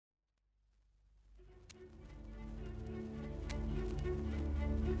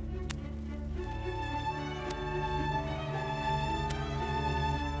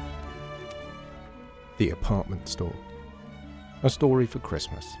The Apartment Store. A Story for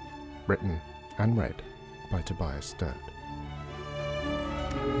Christmas. Written and read by Tobias Sturt.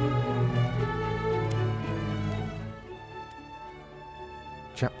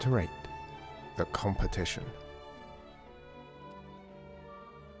 Chapter 8. The Competition.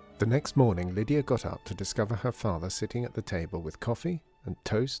 The next morning Lydia got up to discover her father sitting at the table with coffee and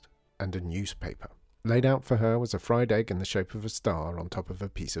toast and a newspaper. Laid out for her was a fried egg in the shape of a star on top of a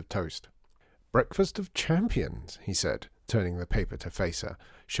piece of toast. "Breakfast of champions," he said, turning the paper to face her,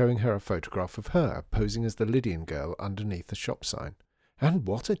 showing her a photograph of her posing as the Lydian girl underneath the shop sign. "And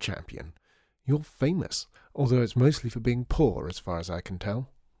what a champion! You're famous, although it's mostly for being poor as far as I can tell."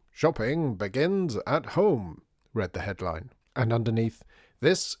 "Shopping begins at home," read the headline, and underneath,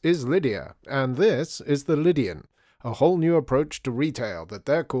 "This is Lydia, and this is the Lydian. A whole new approach to retail that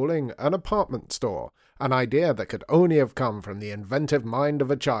they're calling an apartment store, an idea that could only have come from the inventive mind of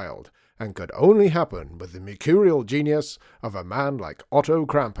a child, and could only happen with the mercurial genius of a man like Otto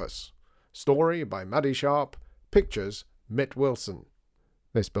Krampus. Story by Maddie Sharp, pictures Mitt Wilson."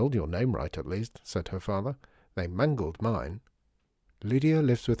 "They spelled your name right at least," said her father. "They mangled mine." "Lydia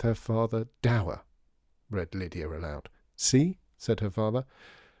lives with her father, Dower," read Lydia aloud. "See?" said her father.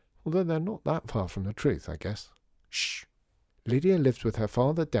 "Although they're not that far from the truth, I guess." "Shh! Lydia lives with her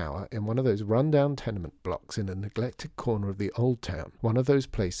father Dower in one of those run-down tenement blocks in a neglected corner of the Old Town, one of those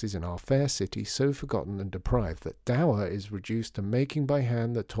places in our fair city so forgotten and deprived that Dower is reduced to making by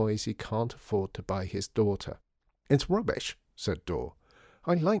hand the toys he can't afford to buy his daughter." "It's rubbish," said Dor.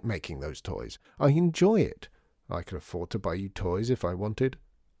 "I like making those toys. I enjoy it. I could afford to buy you toys if I wanted."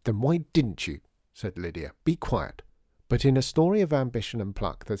 "Then why didn't you?" said Lydia. "Be quiet." But in a story of ambition and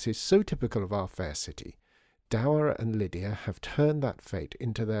pluck that is so typical of our fair city, Dower and Lydia have turned that fate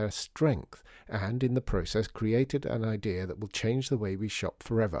into their strength and, in the process, created an idea that will change the way we shop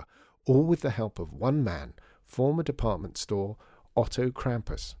forever, all with the help of one man, former department store Otto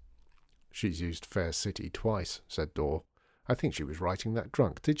Krampus. "She's used fair city twice," said Dor. "I think she was writing that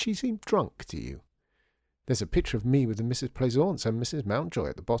drunk. Did she seem drunk to you?" "There's a picture of me with the Mrs. Plaisance and Mrs. Mountjoy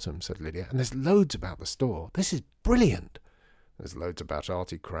at the bottom," said Lydia, "and there's loads about the store. This is brilliant." "There's loads about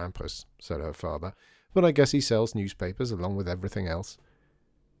Artie Krampus," said her father, "but I guess he sells newspapers along with everything else."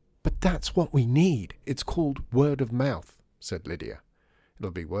 "But that's what we need. It's called word of mouth," said Lydia.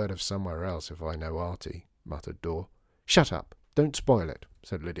 "It'll be word of somewhere else if I know Artie," muttered Dor. "Shut up. Don't spoil it,"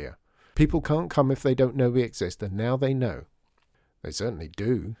 said Lydia. "People can't come if they don't know we exist, and now they know." "They certainly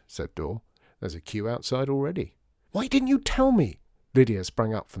do," said Dor. "There's a queue outside already." "Why didn't you tell me?" Lydia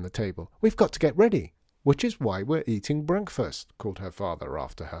sprang up from the table. "We've got to get ready." "Which is why we're eating breakfast," called her father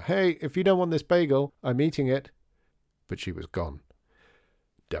after her. "Hey, if you don't want this bagel, I'm eating it." But she was gone.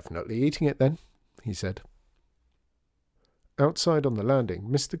 "Definitely eating it, then," he said. Outside on the landing,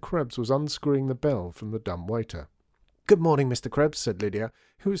 Mr. Krebs was unscrewing the bell from the dumb waiter. "Good morning, Mr. Krebs," said Lydia,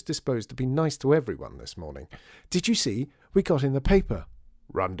 who was disposed to be nice to everyone this morning. "Did you see? We got in the paper."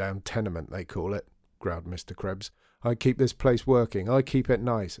 "Run-down tenement, they call it," growled Mr. Krebs. "I keep this place working. I keep it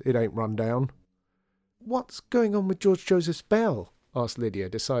nice. It ain't run down." "What's going on with George Joseph's bell?" asked Lydia,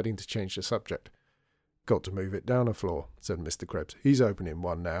 deciding to change the subject. "Got to move it down a floor," said Mr. Krebs. "He's opening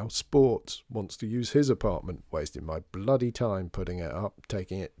one now. Sports. Wants to use his apartment. Wasting my bloody time putting it up,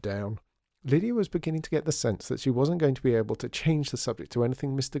 taking it down." Lydia was beginning to get the sense that she wasn't going to be able to change the subject to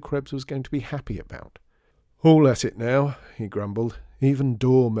anything Mr. Krebs was going to be happy about. "All at it now," he grumbled. "Even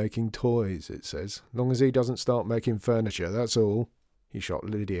Dor making toys, it says. Long as he doesn't start making furniture, that's all." He shot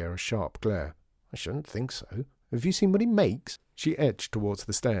Lydia a sharp glare. "I shouldn't think so. Have you seen what he makes?" She edged towards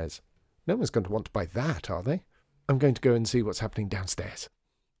the stairs. "No one's going to want to buy that, are they?" "I'm going to go and see what's happening downstairs."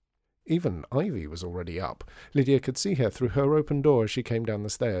 Even Ivy was already up. Lydia could see her through her open door as she came down the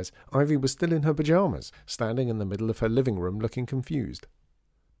stairs. Ivy was still in her pyjamas, standing in the middle of her living room looking confused.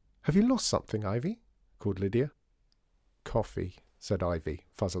 "Have you lost something, Ivy?" called Lydia. "Coffee," said Ivy,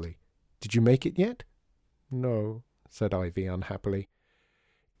 fuzzily. "Did you make it yet?" "No," said Ivy unhappily.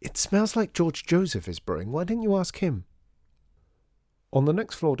 "It smells like George Joseph is brewing. Why didn't you ask him?" On the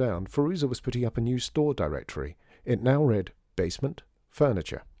next floor down, Firuza was putting up a new store directory. It now read, "Basement,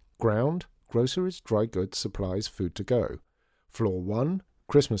 furniture. Ground, groceries, dry goods, supplies, food to go. Floor 1,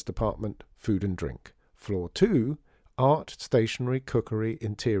 Christmas department, food and drink. Floor 2, art, stationery, cookery,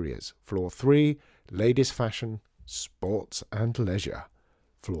 interiors. Floor 3, ladies' fashion, sports and leisure.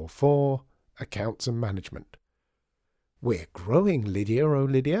 Floor 4, accounts and management." "We're growing, Lydia, oh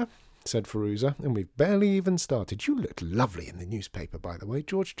Lydia," said Firuza, "and we've barely even started. You looked lovely in the newspaper, by the way.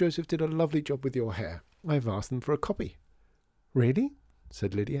 George Joseph did a lovely job with your hair. I've asked them for a copy." "Really?"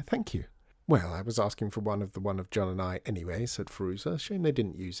 said Lydia. "Thank you." "Well, I was asking for one of John and I anyway," said Firuza. "Shame they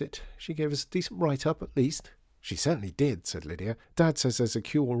didn't use it. She gave us a decent write-up at least." "She certainly did," said Lydia. "Dad says there's a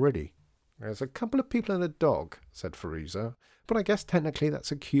queue already." "There's a couple of people and a dog," said Firuza. "But I guess technically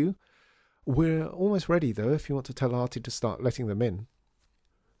that's a queue. We're almost ready, though, if you want to tell Artie to start letting them in."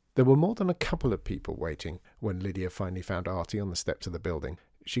 There were more than a couple of people waiting when Lydia finally found Artie on the steps of the building.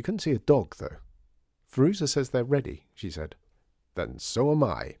 She couldn't see a dog, though. "Firuza says they're ready," she said. "Then so am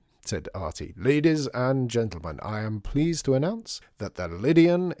I," said Artie. "Ladies and gentlemen, I am pleased to announce that the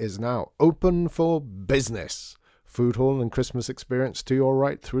Lydian is now open for business. Food hall and Christmas experience to your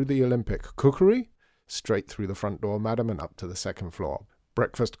right through the Olympic cookery. Straight through the front door, madam, and up to the second floor.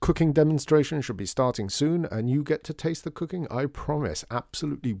 Breakfast cooking demonstration should be starting soon, and you get to taste the cooking, I promise.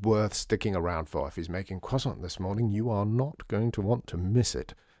 Absolutely worth sticking around for. If he's making croissant this morning, you are not going to want to miss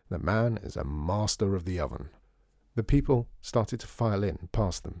it. The man is a master of the oven." The people started to file in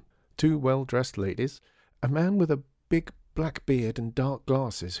past them. 2 well-dressed ladies, a man with a big black beard and dark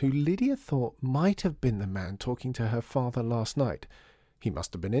glasses, who Lydia thought might have been the man talking to her father last night. He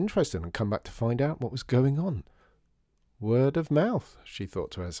must have been interested and come back to find out what was going on. Word of mouth, she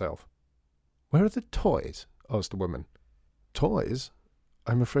thought to herself. "Where are the toys?" asked the woman. "Toys?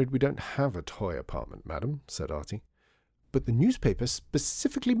 I'm afraid we don't have a toy apartment, madam," said Artie. "But the newspaper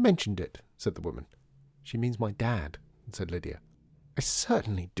specifically mentioned it," said the woman. "She means my dad," said Lydia. "I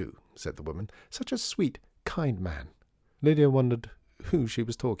certainly do," said the woman. "Such a sweet, kind man." Lydia wondered who she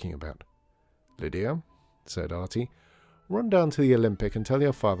was talking about. "Lydia," said Artie, "run down to the Olympic and tell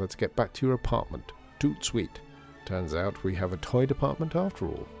your father to get back to your apartment. Tout sweet. Turns out we have a toy department after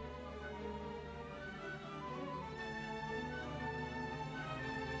all."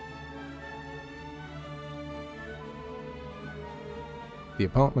 The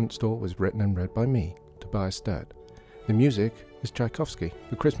Apartment Store was written and read by me, Tobias Sturt. The music is Tchaikovsky,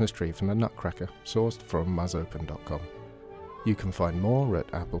 The Christmas Tree from the Nutcracker, sourced from muzzopen.com. You can find more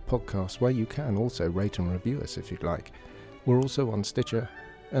at Apple Podcasts, where you can also rate and review us if you'd like. We're also on Stitcher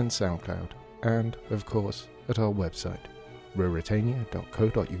and SoundCloud, and, of course, at our website,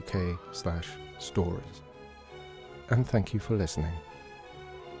 ruritania.co.uk/stories. And thank you for listening.